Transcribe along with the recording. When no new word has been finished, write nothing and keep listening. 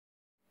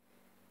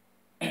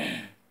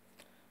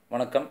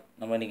வணக்கம்.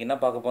 நம்ம இன்றைக்கி என்ன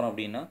பார்க்க போகிறோம்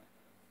அப்படின்னா,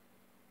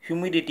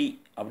 ஹியூமிடிட்டி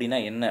அப்படின்னா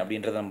என்ன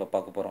அப்படின்றத நம்ம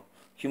பார்க்க போகிறோம்.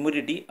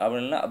 ஹியூமிடிட்டி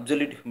அப்படின்னா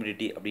அப்சல்யூட்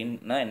ஹியூமிடிட்டி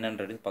அப்படின்னா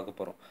என்னன்றது பார்க்க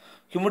போகிறோம்.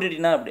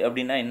 ஹியூமிடிட்டினா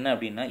அப்படின்னா என்ன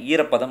அப்படின்னா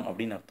ஈரப்பதம்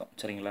அப்படின்னு அர்த்தம்.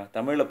 சரிங்களா?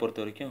 தமிழில்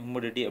பொறுத்த வரைக்கும்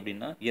ஹியூமிடிட்டி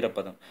அப்படின்னா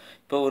ஈரப்பதம்.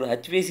 இப்போ ஒரு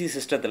ஹெச்விசி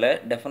சிஸ்டத்தில்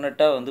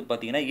டெஃபினட்டாக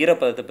பார்த்தீங்கன்னா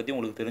ஈரப்பதத்தை பற்றி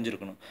உங்களுக்கு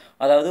தெரிஞ்சிருக்கணும்.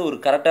 அதாவது ஒரு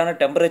கரெக்டான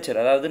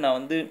டெம்பரேச்சர், அதாவது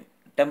நான்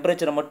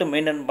டெம்பரேச்சரை மட்டும்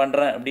மெயின்டைன்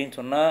பண்ணுறேன் அப்படின்னு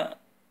சொன்னால்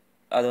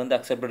அது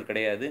அக்செப்டட்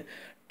கிடையாது.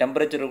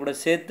 டெம்பரேச்சரை கூட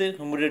சேர்த்து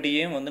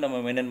ஹியூமிடிட்டியையும் நம்ம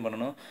மெயின்டைன்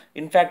பண்ணணும்.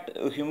 இன்ஃபேக்ட்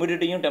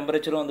ஹியூமிடிட்டியும்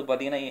டெம்பரேச்சரும்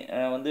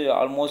பார்த்திங்கன்னா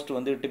ஆல்மோஸ்ட்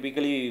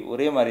டிப்பிக்கலி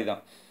ஒரே மாதிரி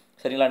தான்.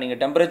 சரிங்களா? நீங்கள்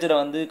டெம்பரேச்சரை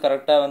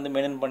கரெக்டாக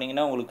மெயின்டைன்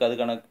பண்ணிங்கன்னா உங்களுக்கு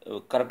அதுக்கான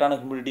கரெக்டான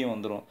ஹியூமிடிட்டியும்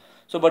வந்துடும்.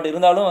 ஸோ பட்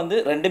இருந்தாலும்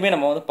ரெண்டுமே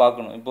நம்ம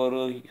பார்க்கணும். இப்போ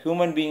ஒரு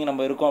ஹியூமன் பீயிங்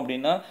நம்ம இருக்கோம்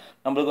அப்படின்னா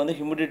நம்மளுக்கு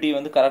ஹியூமிடிட்டி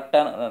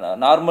கரெக்டான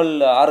நார்மல்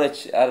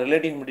ஆர்ஹெச்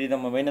ரிலேட்டிவ் ஹியூமிடிட்டி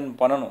நம்ம மெயின்டைன்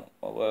பண்ணணும்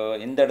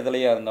எந்த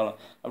இடத்துலையா இருந்தாலும்.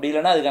 அப்படி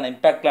இல்லைன்னா அதுக்கான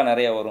இம்பேக்ட்லாம்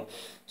நிறையா வரும்.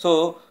 ஸோ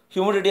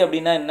ஹியூமிடிட்டி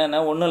அப்படின்னா என்னென்னா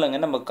ஒன்றும் இல்லைங்க,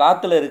 நம்ம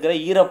காற்றுல இருக்கிற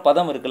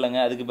ஈரப்பதம் இருக்குல்லங்க,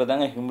 அதுக்கு இப்போ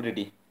தாங்க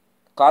ஹியூமிடிட்டி.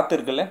 காற்று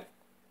இருக்குல்ல,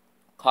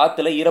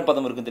 காற்றுல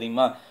ஈரப்பதம் இருக்குது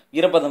தெரியுமா?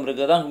 ஈரப்பதம்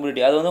இருக்குது தான்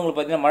ஹியூமிடிட்டி. அது உங்களுக்கு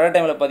பார்த்தீங்கன்னா மழை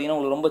டைமில் பார்த்தீங்கன்னா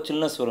உங்களுக்கு ரொம்ப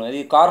சில்னஸ் வரும்.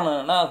 இது காரணம்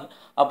என்னென்னா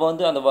அப்போ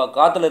அந்த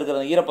காற்றுல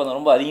இருக்கிற ஈரப்பதம்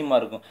ரொம்ப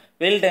அதிகமாக இருக்கும்.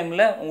 வெயில்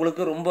டைமில்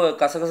உங்களுக்கு ரொம்ப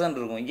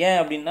கசகசன்னு இருக்கும். ஏன்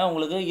அப்படின்னா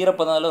உங்களுக்கு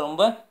ஈரப்பதம் அதில்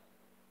ரொம்ப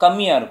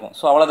கம்மியாக இருக்கும்.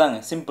 ஸோ அவ்வளோதாங்க,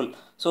 simple.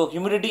 So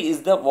humidity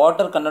is the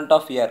water content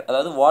of air.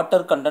 அதாவது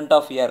வாட்டர் கண்டென்ட்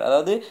ஆஃப் ஏர்,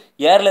 அதாவது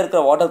ஏரில்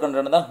இருக்கிற வாட்டர்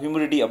கண்டென்ட் தான்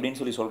ஹியூமிடிட்டி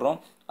அப்படின்னு சொல்கிறோம்.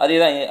 அதே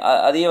தான்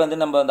அதே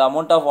நம்ம அந்த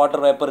அமௌண்ட் ஆஃப்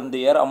வாட்டர் வேப்பர் இந்த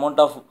ஏர்,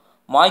 அமௌண்ட் ஆஃப்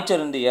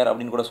மாய்ச்சர் இந்த ஏர்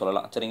அப்படின்னு கூட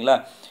சொல்லலாம். சரிங்களா?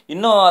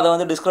 இன்னும்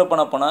அதை டிஸ்கிரைப்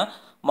பண்ண போனால்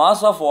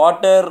mass of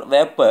water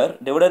vapour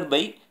divided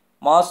by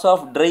mass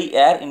of try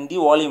air in the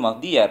volume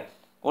of the ஏர்.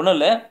 ஒன்றும்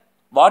இல்லை,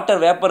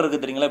 வாட்டர் வேப்பர்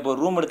இருக்குது தெரியுங்களா? இப்போ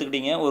ஒரு ரூம்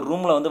எடுத்துக்கிட்டிங்க, ஒரு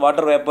ரூமில்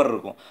வாட்டர் வேப்பர்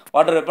இருக்கும்.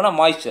 Water வேப்பர்னா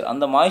moisture.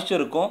 அந்த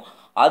மாய்ச்சருக்கும்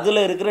அதில்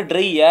இருக்கிற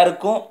ட்ரை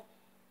ஏருக்கும்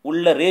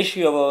உள்ள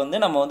ரேஷியோவை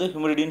நம்ம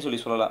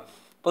ஹியூமிடிட்டின்னு சொல்லலாம்.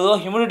 பொதுவாக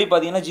ஹியூமிடிட்டி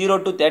பார்த்தீங்கன்னா 0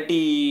 to 30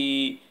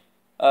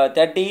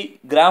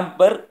 gram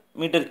per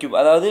metre cube.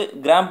 அதாவது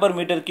gram per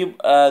metre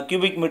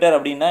cubic metre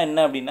அப்படின்னா என்ன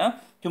அப்படின்னா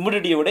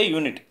ஹியூமிடிட்டியோட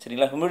யூனிட்.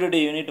 சரிங்களா?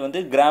 Humidity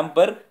unit gram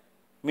per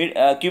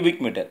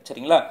cubic metre.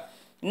 சரிங்களா?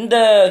 இந்த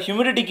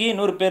ஹியூமிடிட்டிக்கு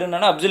இன்னொரு பேர்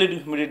என்னென்னா அப்சல்யூட்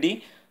ஹியூமிடிட்டி.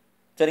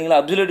 சரிங்களா?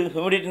 Absolute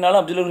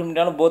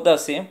ஹியூமிடிட்டினாலும் both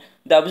are same.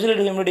 இந்த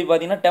அப்சல்யூட் ஹியூமிடிட்டி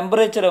பார்த்தீங்கன்னா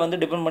டெம்பரேச்சரை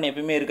டிபெண்ட் பண்ணி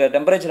எப்பயுமே இருக்காது.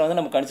 டெம்பரேச்சரை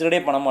நம்ம கன்சிடரே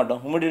பண்ண மாட்டோம்.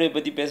 ஹியூமிடிட்டியை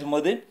பற்றி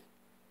பேசும்போது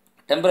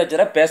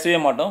டெம்பரேச்சரை பேசவே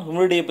மாட்டோம்.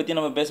 ஹியூமிடிட்டியை பற்றி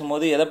நம்ம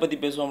பேசும்போது எதை பற்றி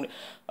பேசுவோம்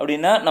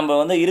அப்படின்னா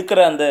நம்ம இருக்கிற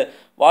அந்த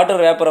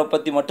வாட்டர் வேப்பரை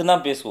பற்றி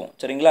மட்டும்தான் பேசுவோம்.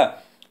 சரிங்களா?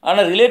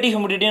 ஆனால் ரிலேட்டிவ்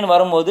ஹியூமிடிட்டின்னு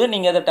வரும்போது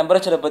நீங்கள் அதை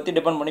டெம்பரேச்சரை பற்றி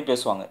டிபெண்ட் பண்ணி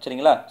பேசுவாங்க.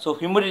 சரிங்களா? ஸோ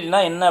ஹியூமிடிட்டினா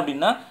என்ன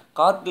அப்படின்னா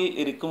காற்றில்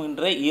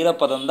இருக்கும்ன்ற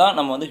ஈரப்பதம் தான்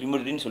நம்ம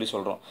ஹியூமிடிட்டின்னு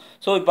சொல்கிறோம்.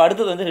 ஸோ இப்போ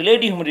அடுத்தது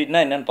ரிலேட்டிவ்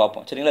ஹியூமிடிட்டினா என்னென்னு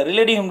பார்ப்போம். சரிங்களா?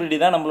 ரிலேட்டிவ் ஹியூமிடிட்டி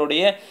தான்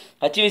நம்மளுடைய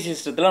ஹெச்விசி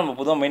சிஸ்டத்தில் நம்ம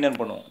பொதுவாக மெயின்டைன்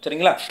பண்ணுவோம்.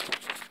 சரிங்களா?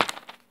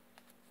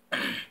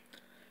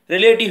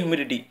 ரிலேட்டிவ்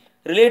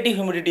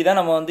ஹியூமிடிட்டி தான்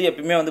நம்ம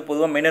எப்பயுமே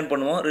பொதுவாக மெயின்டைன்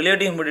பண்ணுவோம்.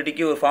 ரிலேட்டிவ்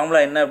ஹியூமிடிட்டிக்கு ஒரு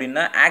ஃபார்முலா என்ன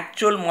அப்படின்னா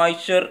actual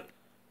moisture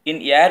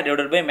in air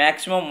divided by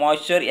maximum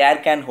moisture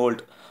air can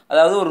hold.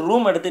 அதாவது ஒரு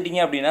ரூம் எடுத்துட்டிங்க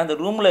அப்படின்னா அந்த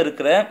ரூமில்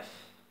இருக்கிற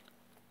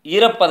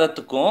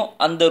ஈரப்பதத்துக்கும்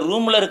அந்த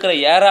ரூமில் இருக்கிற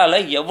ஏரால்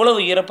எவ்வளவு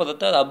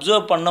ஈரப்பதத்தை அதை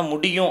அப்சர்வ் பண்ண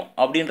முடியும்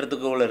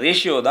அப்படின்றதுக்கு உள்ள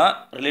ரேஷியோ தான்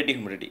ரிலேட்டிவ்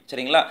ஹியூமிடிட்டி.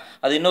 சரிங்களா?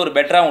 அது இன்னொரு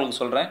பெட்டராக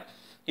உங்களுக்கு சொல்கிறேன்.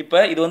 இப்போ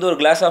இது ஒரு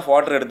கிளாஸ் ஆஃப்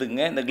வாட்டர்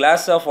எடுத்துக்கங்க. இந்த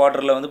கிளாஸ் ஆஃப்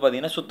வாட்டரில்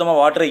பார்த்தீங்கன்னா சுத்தமாக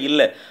வாட்டரே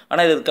இல்லை.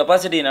 ஆனால் இது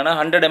கெப்பாசிட்டி என்னென்னா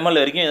 100 ml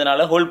வரைக்கும்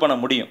இதனால் ஹோல்ட் பண்ண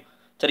முடியும்.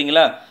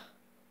 சரிங்களா?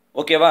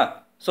 ஓகேவா?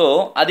 ஸோ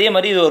அதே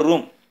மாதிரி இது ஒரு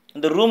ரூம்.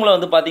 இந்த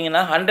ரூமில்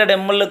பார்த்தீங்கன்னா 100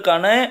 ml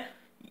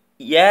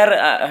ஏர்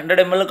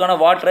 100 ml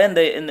வாட்டரை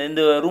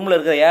இந்த ரூமில்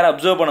இருக்கிற ஏரை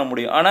அப்சர்வ் பண்ண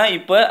முடியும். ஆனால்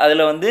இப்போ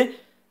அதில்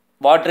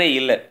வாட்டரே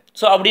இல்லை.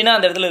 ஸோ அப்படின்னா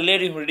அந்த இடத்துல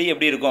ரிலேட்டிவ் ஹியூமிடிட்டி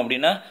எப்படி இருக்கும்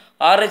அப்படின்னா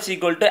RH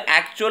 =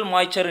 ஆக்சுவல்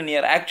மாய்ச்சர் இன்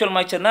ஏர். ஆக்சுவல்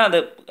மாய்ச்சர்னால்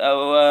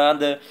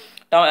அந்த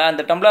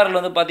டம்ளரில்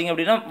பார்த்தீங்க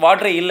அப்படின்னா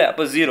வாட்டரே இல்லை,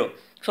 அப்போ 0.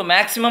 ஸோ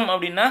மேக்ஸிமம்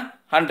அப்படின்னா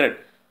 100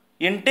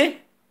 ×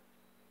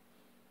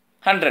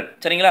 100.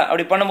 சரிங்களா?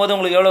 அப்படி பண்ணும்போது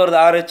உங்களுக்கு எவ்வளோ வருது?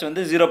 RH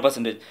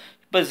 0%.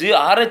 இப்போ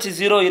RH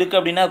 0 இருக்குது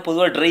அப்படின்னா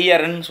பொதுவாக ட்ரை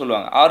ஏர்ன்னு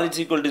சொல்லுவாங்க. RH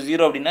 =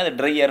 0 அப்படின்னா அது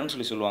ட்ரை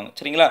ஏர்ன்னு சொல்லுவாங்க.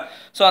 சரிங்களா?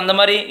 ஸோ அந்த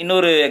மாதிரி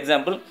இன்னொரு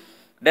எக்ஸாம்பிள்,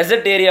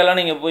 டெசர்ட் ஏரியாலாம்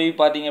நீங்கள் போய்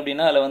பார்த்தீங்க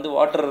அப்படின்னா அதில்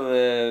வாட்டர்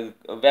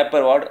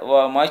வேப்பர்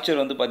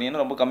மாய்ச்சர்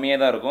பார்த்தீங்கன்னா ரொம்ப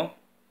கம்மியாக தான் இருக்கும்.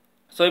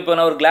 ஸோ இப்போ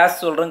நான் ஒரு கிளாஸ்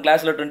சொல்கிறேன்.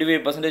 கிளாஸில்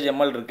 25%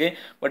 ml இருக்குது.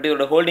 பட்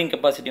இதோட ஹோல்டிங்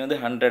கெப்பாசிட்டி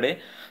 100.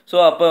 ஸோ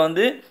அப்போ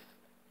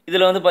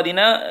இதில்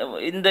பார்த்தீங்கன்னா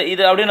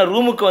இது அப்படியே நான்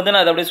ரூமுக்கு நான்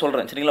அதை அப்படியே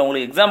சொல்கிறேன். சரிங்களா?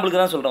 உங்களுக்கு எக்ஸாம்பிளுக்கு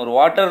தான் சொல்கிறேன். ஒரு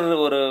வாட்டர்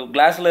ஒரு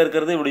கிளாஸில்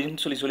இருக்கிறது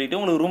இப்படின்னு சொல்லிவிட்டு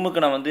உங்களுக்கு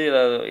ரூமுக்கு நான்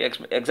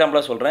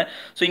எக்ஸாம்பிளாக சொல்கிறேன்.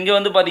 ஸோ இங்கே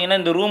பார்த்தீங்கன்னா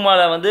இந்த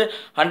ரூமால்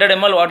 100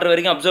 ml வாட்டர்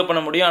வரைக்கும் அப்சர்வ்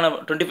பண்ண முடியும். ஆனால்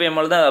 25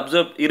 ml தான்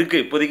அப்சர்வ்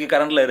இருக்குது, இப்போதைக்கு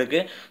கரண்டில்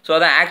இருக்குது. ஸோ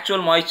அதான்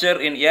actual moisture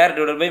in air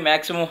divided by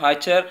maximum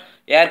moisture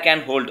air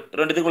can hold,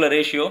 ரெண்டுத்துக்குள்ள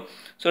ratio.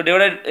 So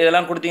divided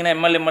இதெல்லாம் கொடுத்தீங்கன்னா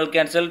ml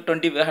கேன்சல்,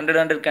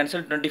 100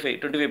 கேன்சல்,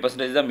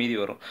 25% தான் மீதி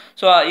வரும்.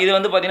 ஸோ இது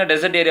பார்த்தீங்கன்னா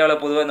டெசர்ட்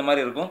ஏரியாவில் பொதுவாக இந்த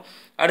மாதிரி இருக்கும்.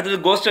 அடுத்தது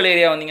கோஸ்டல்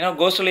ஏரியா வந்தீங்கன்னா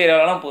கோஸ்டல்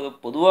ஏரியாவெலாம்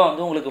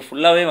பொதுவாக உங்களுக்கு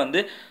ஃபுல்லாகவே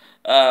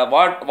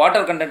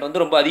வாட்டர்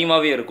கண்டென்ட் ரொம்ப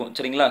அதிகமாகவே இருக்கும்.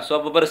 சரிங்களா? ஸோ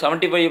அப்போ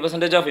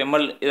 75% ஆஃப்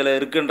ml இதில்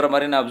இருக்குன்ற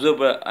மாதிரி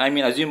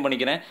நான் அசியூம்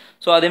பண்ணிக்கிறேன்.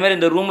 ஸோ அதேமாதிரி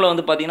இந்த ரூமில்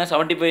பார்த்தீங்கன்னா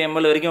 75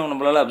 ml வரைக்கும்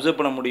நம்மளால் அப்சர்வ்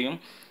பண்ண முடியும்.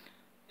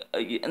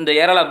 இந்த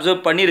ஏரால்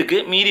அப்சர்வ் பண்ணியிருக்கு,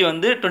 மீதி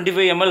வந்து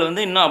 25 ml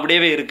வந்து இன்னும்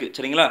அப்படியே இருக்குது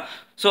சரிங்களா.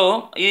 ஸோ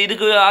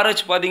இதுக்கு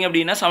RH பார்த்தீங்க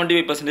அப்படின்னா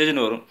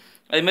 75% வரும்.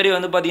 அதுமாரி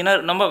வந்து பார்த்தீங்கன்னா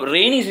நம்ம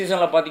ரெய்னி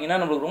சீசனில் பார்த்தீங்கன்னா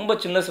நம்மளுக்கு ரொம்ப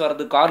சில்னஸ்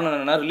வரதுக்கு காரணம்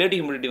என்னென்னா ரிலேட்டிவ்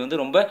ஹியூமிடிட்டி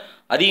வந்து ரொம்ப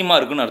அதிகமாக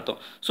இருக்குன்னு அர்த்தம்.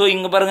 ஸோ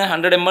இங்கே பாருங்கள்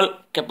 100 ml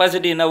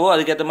கெப்பாசிட்டி என்னவோ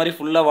அதுக்கேற்ற மாதிரி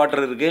ஃபுல்லாக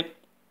வாட்டர் இருக்குது.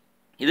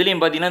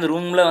 இதுலேயும் பார்த்தீங்கன்னா இந்த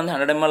ரூமில் வந்து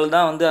 100 ml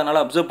தான் வந்து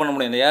அதனால் அப்சர்வ் பண்ண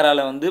முடியும், இந்த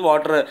ஏரால் வந்து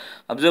வாட்டரை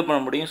அப்சர்வ் பண்ண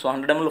முடியும். ஸோ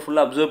 100 ml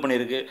ஃபுல்லாக அப்சர்வ்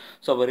பண்ணியிருக்கு.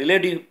 ஸோ அப்போ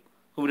ரிலேட்டிவ்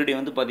ஹியூமிடிட்டி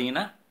வந்து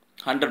பார்த்தீங்கன்னா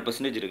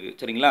 100% இருக்குது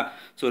சரிங்களா.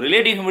 ஸோ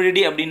ரிலேட்டிவ்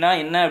ஹியூமிடிட்டி அப்படின்னா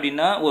என்ன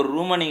அப்படின்னா, ஒரு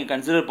ரூமை நீங்கள்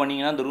கன்சிடர்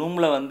பண்ணிங்கன்னா அந்த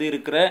ரூமில் வந்து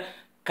இருக்கிற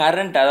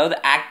கரண்ட், அதாவது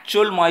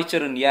ஆக்சுவல்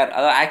மாய்ஸ்சர் இன் ஏர்,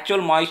 அதாவது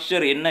ஆக்சுவல்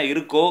மாய்ஸ்சர் என்ன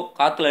இருக்கோ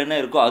காற்றுல என்ன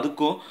இருக்கோ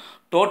அதுக்கும்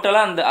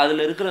டோட்டலாக அந்த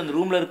அதில் இருக்கிற அந்த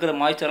ரூமில் இருக்கிற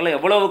மாய்ஸ்சரில்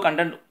எவ்வளவு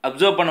கண்டென்ட்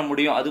அப்சர்வ் பண்ண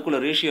முடியும் அதுக்குள்ள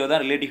ரேஷியோ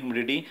தான் ரிலேட்டிவ்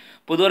ஹியூமிடிட்டி.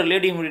 பொதுவாக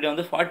ரிலேட்டிவ் ஹியூமிடிட்டி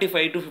வந்து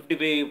 45 to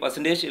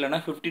 55% இல்லைனா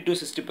 50 to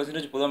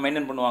 60% பொதுவாக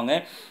மெயின்டைன் பண்ணுவாங்க.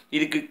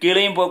 இதுக்கு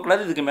கீழேயும்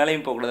போகக்கூடாது, இதுக்கு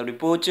மேலேயும் போகக்கூடாது. அப்படி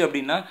போச்சு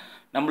அப்படின்னா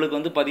நம்மளுக்கு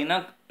வந்து பார்த்திங்கன்னா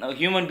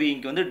ஹியூமன்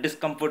பீயிங்க்கு வந்து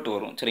டிஸ்கம்ஃபர்ட்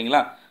வரும்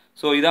சரிங்களா.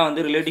 ஸோ இதான்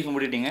வந்து ரிலேட்டிவ்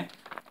ஹியூமிடிட்டிங்க.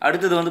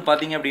 அடுத்தது வந்து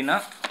பார்த்திங்க அப்படின்னா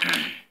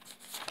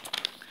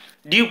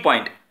டியூ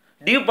பாயிண்ட்.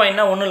 டியூ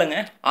பாயிண்ட்னா ஒன்றும் இல்லைங்க,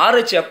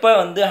 RH எப்போ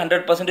வந்து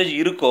 100%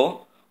 இருக்கோ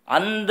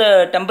அந்த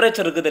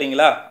டெம்பரேச்சர் இருக்குது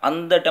தெரியுங்களா,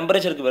 அந்த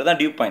டெம்பரேச்சருக்கு பேர் தான்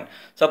டியூ பாயிண்ட்.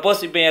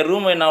 சப்போஸ் இப்போ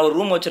நான் ஒரு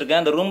ரூம்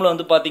வச்சுருக்கேன், அந்த ரூமில்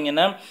வந்து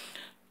பார்த்தீங்கன்னா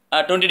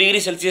 20 டிகிரி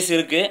செல்சியஸ்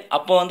இருக்குது.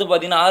 அப்போ வந்து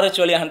பார்த்தீங்கன்னா RH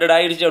வேல்யூ 100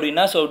 ஆகிடுச்சு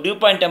அப்படின்னா ஸோ டியூ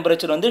பாயிண்ட்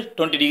டெம்பரேச்சர் வந்து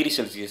 20 டிகிரி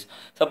செல்சியஸ்.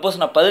 சப்போஸ்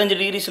நான் 15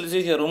 டிகிரி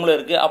செல்சியஸ் ரூமில்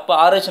இருக்குது, அப்போ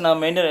RH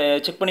நான்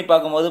செக் பண்ணி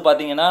பார்க்கும்போது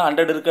பார்த்தீங்கன்னா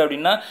 100 இருக்குது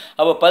அப்படின்னா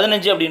அப்போ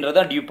 15 அப்படின்றது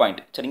தான் டியூ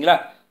பாயிண்ட் சரிங்களா.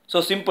 So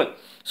simple.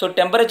 So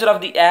temperature of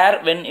the air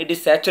when it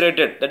is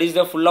saturated, that is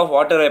the full of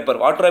water vapour.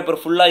 Water vapour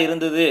ஃபுல்லாக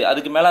இருந்தது,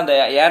 அதுக்கு மேலே அந்த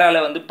ஏரால்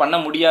வந்து பண்ண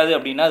முடியாது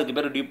அப்படின்னா அதுக்கு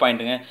பேர் டியூ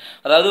பாயிண்ட்டுங்க.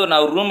 அதாவது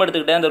நான் ஒரு ரூம்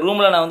எடுத்துக்கிட்டேன், அந்த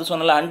ரூமில் நான் வந்து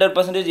சொன்னல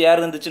 100%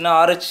 ஏர் இருந்துச்சுன்னா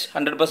RH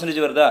 100%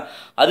 வருதா,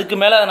 அதுக்கு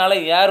மேலே அதனால்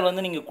ஏர்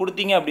வந்து நீங்கள்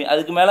கொடுத்தீங்க அப்படி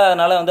அதுக்கு மேலே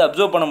அதனால் வந்து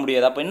அப்சர்வ் பண்ண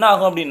முடியாது. அப்போ என்ன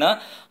ஆகும் அப்படின்னா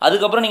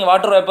அதுக்கப்புறம் நீங்கள்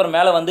வாட்டர் வேப்பர்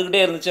மேலே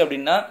வந்துக்கிட்டே இருந்துச்சு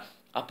அப்படின்னா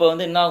அப்போ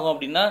வந்து என்ன ஆகும்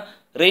அப்படின்னா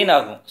ரெயின்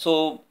ஆகும். ஸோ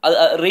அது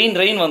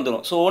ரெயின்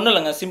வந்துடும். ஸோ ஒன்றும்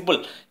இல்லைங்க, சிம்பிள்.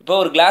 இப்போ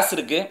ஒரு கிளாஸ்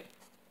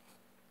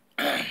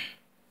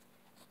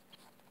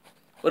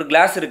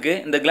இருக்குது,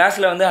 இந்த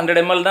கிளாஸில் வந்து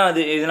 100 ml தான்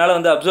அது இதனால்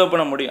வந்து அப்சர்வ்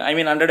பண்ண முடியும். ஐ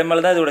மீன் 100 ml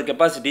தான் இதோட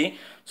கெப்பாசிட்டி.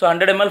 ஸோ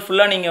 100 ml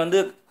ஃபுல்லாக நீங்கள் வந்து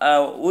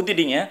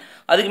ஊற்றிட்டீங்க,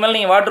 அதுக்கு மேலே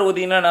நீங்கள் water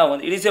ஊற்றிங்கன்னா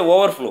it is a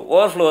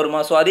overflow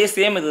வருமா. ஸோ அதே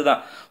சேம் இது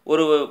தான்,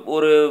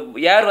 ஒரு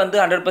ஏர் வந்து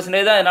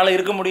 100% தான் என்னால்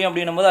இருக்க முடியும்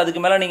அப்படின்னும் போது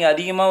அதுக்கு மேலே நீங்கள்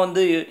அதிகமாக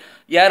வந்து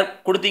ஏர்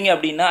கொடுத்தீங்க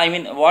அப்படின்னா ஐ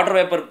மீன் வாட்டர்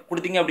வேப்பர்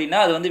கொடுத்தீங்க அப்படின்னா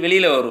அது வந்து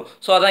வெளியில் வரும்.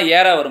 ஸோ அதான்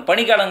ஏராக வரும்.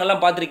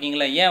 பனிக்காலங்கள்லாம்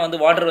பார்த்துருக்கீங்களா, ஏன் வந்து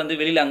வாட்டர் வந்து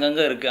வெளியில்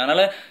அங்கங்கே இருக்குது,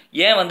 அதனால்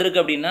ஏன்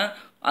வந்திருக்கு அப்படின்னா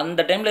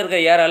அந்த டைமில் இருக்கிற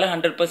ஏரால்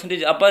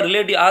 100%. அப்போ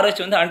ரிலேட்டிவ் RH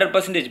வந்து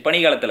 100%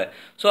 பனிக்காலத்தில்.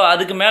 ஸோ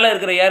அதுக்கு மேலே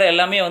இருக்கிற ஏர்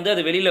எல்லாமே வந்து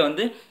அது வெளியில்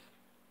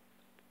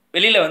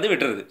வந்து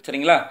விட்டுருது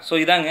சரிங்களா. ஸோ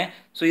இதாங்க.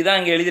 ஸோ இதான்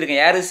இங்கே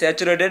எழுதியிருக்கேன், air is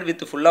saturated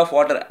with full of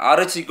water.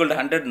 RH =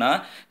 100னா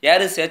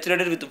air is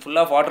saturated with full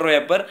of water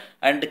vapour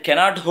and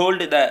cannot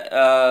hold the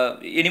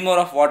anymore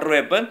of water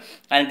vapor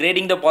and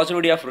creating the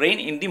possibility of rain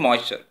in the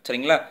moisture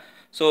சரிங்களா.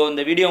 So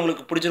இந்த video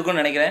உங்களுக்கு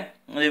பிடிச்சிருக்குன்னு நினைக்கிறேன்.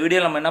 இந்த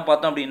video நம்ம என்ன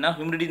பார்த்தோம் அப்படின்னா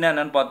ஹியூமிடிட்டினா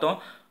என்னென்னு பார்த்தோம்,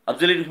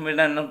 அப்சல்யூட்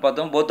ஹியூமிடிட்டினா என்னென்னு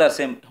பார்த்தோம். Both are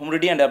same.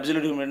 Humidity and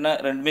absolute ஹியூமிடிட்டினா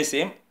ரெண்டுமே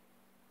சேம்.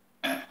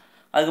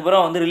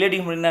 அதுக்கப்புறம் வந்து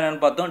ரிலேட்டிவ் ஹியூமிடிட்டினா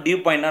என்னென்னு பார்த்தோம், டியூ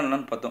பாயிண்ட்னா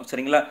என்னென்னு பார்த்தோம்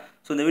சரிங்களா.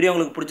 ஸோ இந்த வீடியோ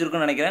உங்களுக்கு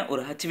பிடிச்சிருக்குன்னு நினைக்கிறேன்.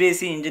 ஒரு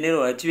HVAC இன்ஜினியர்,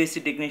 ஒரு HVAC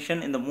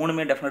டெக்னீஷியன், இந்த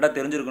மூணுமே டெஃபினட்டாக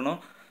தெரிஞ்சிருக்கணும்.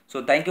 ஸோ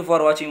தேங்க்யூ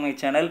ஃபார் வாட்சிங் my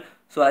channel.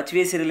 So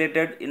HVAC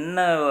related,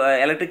 என்ன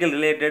electrical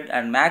related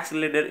and maths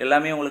related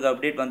எல்லாமே உங்களுக்கு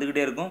அப்டேட்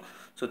வந்துக்கிட்டே இருக்கும்.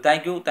 ஸோ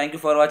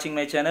தேங்க்யூ ஃபார் வாட்சிங்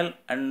மை சேனல்.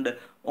 அண்ட்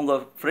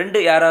உங்கள்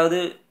ஃப்ரெண்டு யாராவது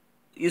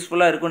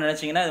யூஸ்ஃபுல்லாக இருக்கும்னு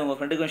நினச்சிங்கன்னா உங்கள்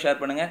ஃப்ரெண்டுக்கும்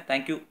ஷேர் பண்ணுங்கள்.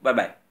 Thank you, bye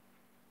bye.